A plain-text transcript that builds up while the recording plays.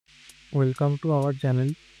Welcome to our channel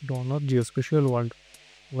Dawn of Geospatial World,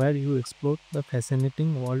 where you explore the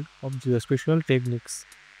fascinating world of geospatial techniques.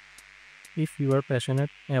 If you are passionate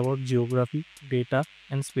about geography, data,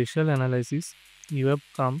 and spatial analysis, you have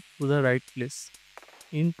come to the right place.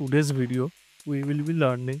 In today's video, we will be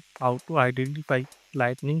learning how to identify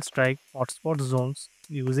lightning strike hotspot zones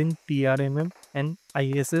using TRMM and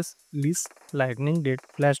ISS LIS lightning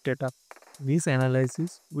flash data. This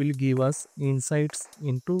analysis will give us insights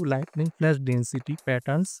into lightning flash density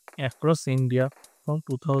patterns across India from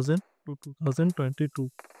 2000 to 2022.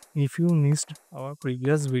 If you missed our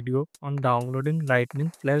previous video on downloading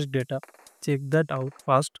lightning flash data, check that out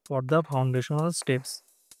first for the foundational steps.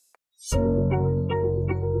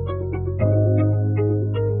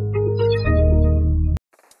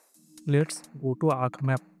 Let's go to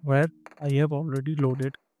ArcMap, where I have already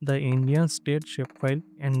loaded the Indian state shapefile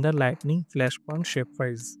and the lightning flashpoint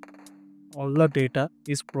shapefiles. All the data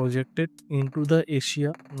is projected into the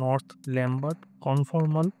Asia North Lambert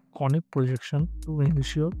conformal conic projection to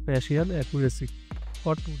ensure spatial accuracy.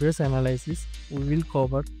 For today's analysis, we will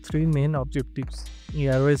cover three main objectives: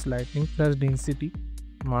 year-wise lightning flash density,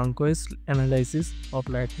 month-wise analysis of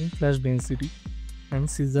lightning flash density, and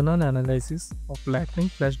seasonal analysis of lightning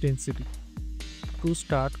flash density. To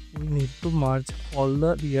start, we need to merge all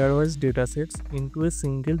the year-wise datasets into a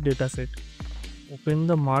single dataset. Open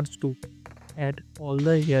the merge tool, add all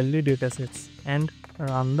the yearly datasets, and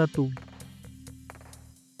run the tool.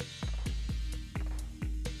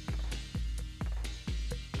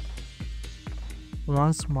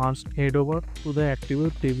 Once merged, head over to the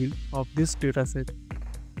attribute table of this dataset.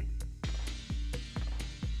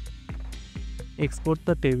 Export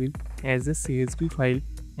the table as a CSV file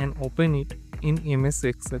and open it in MS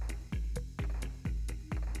Excel.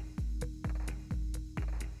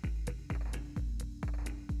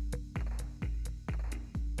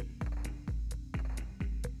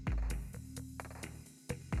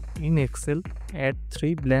 In Excel, add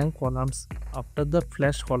 3 blank columns after the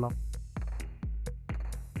flash column.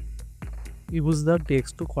 Use the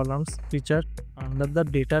text to columns feature under the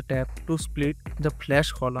data tab to split the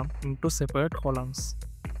flash column into separate columns.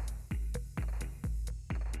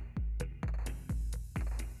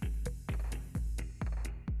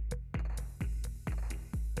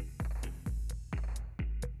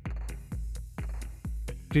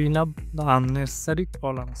 Clean up the unnecessary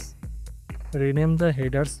columns. Rename the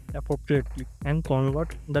headers appropriately and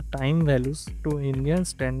convert the time values to Indian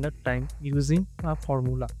Standard Time using a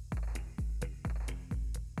formula.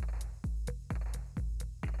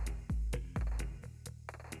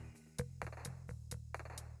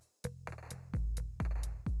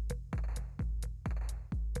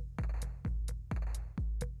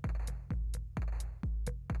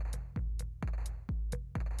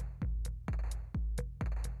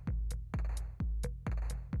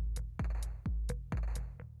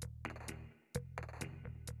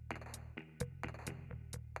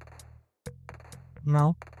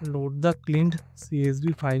 Now load the cleaned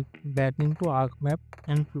CSV file back into ArcMap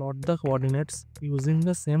and plot the coordinates using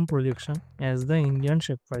the same projection as the Indian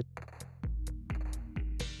shapefile.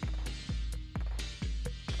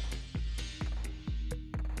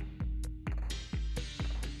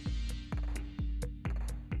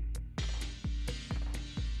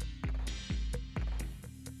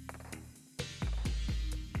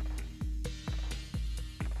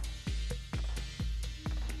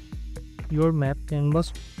 Your map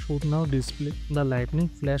canvas should now display the lightning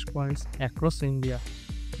flash points across India.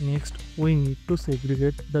 Next, we need to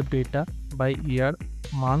segregate the data by year,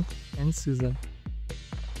 month, and season.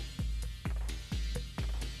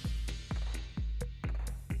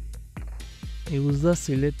 Use the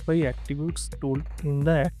Select by Attributes tool in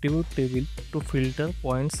the Attribute table to filter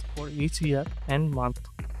points for each year and month.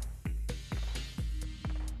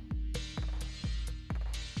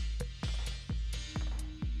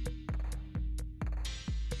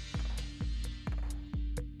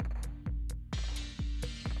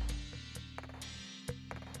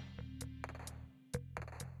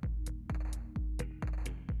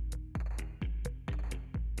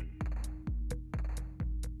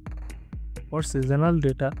 For seasonal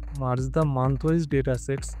data, merge the month-wise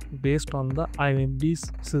datasets based on the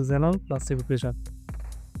IMD's seasonal classification.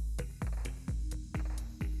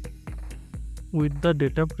 With the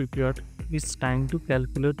data prepared, it's time to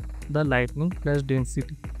calculate the lightning flash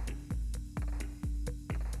density.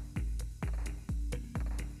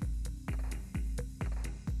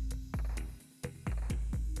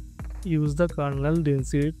 Use the Kernel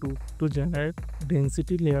Density tool to generate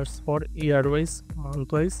density layers for year-wise,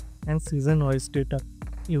 month-wise, and season-wise data.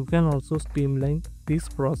 You can also streamline this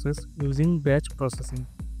process using batch processing.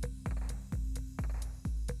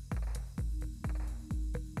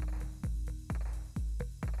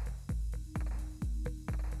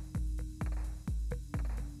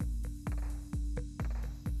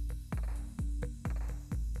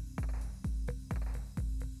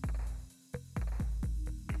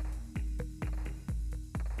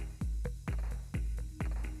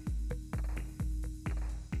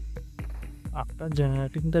 After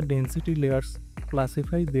generating the density layers,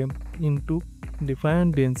 classify them into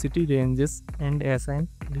different density ranges and assign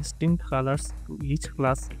distinct colors to each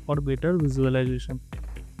class for better visualization.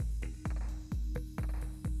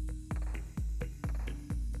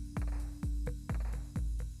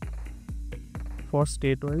 For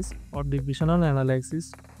state-wise or divisional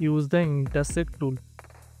analysis, use the intersect tool.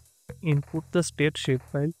 Input the state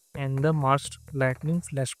shapefile and the merged lightning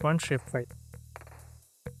flashpoint shapefile.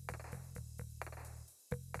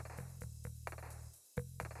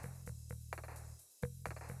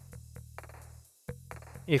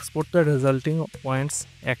 Export the resulting points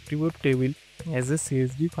attribute table as a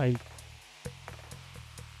CSV file.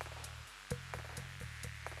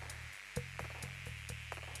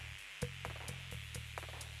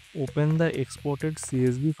 Open the exported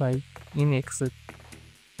CSV file in Excel.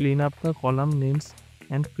 Clean up the column names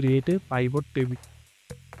and create a pivot table.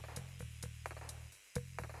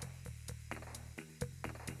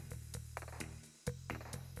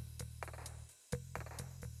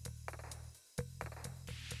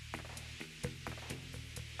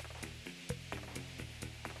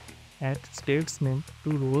 Add states name to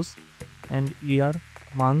rows and year,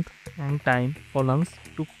 month and time columns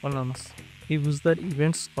to columns. Use the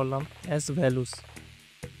events column as values.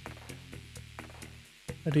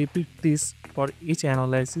 Repeat this for each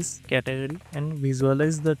analysis category and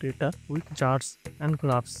visualize the data with charts and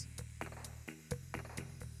graphs.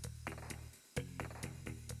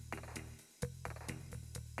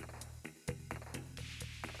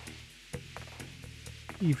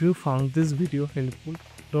 If you found this video helpful,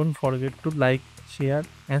 don't forget to like, share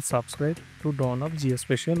and subscribe to Dawn of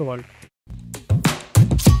Geospatial World.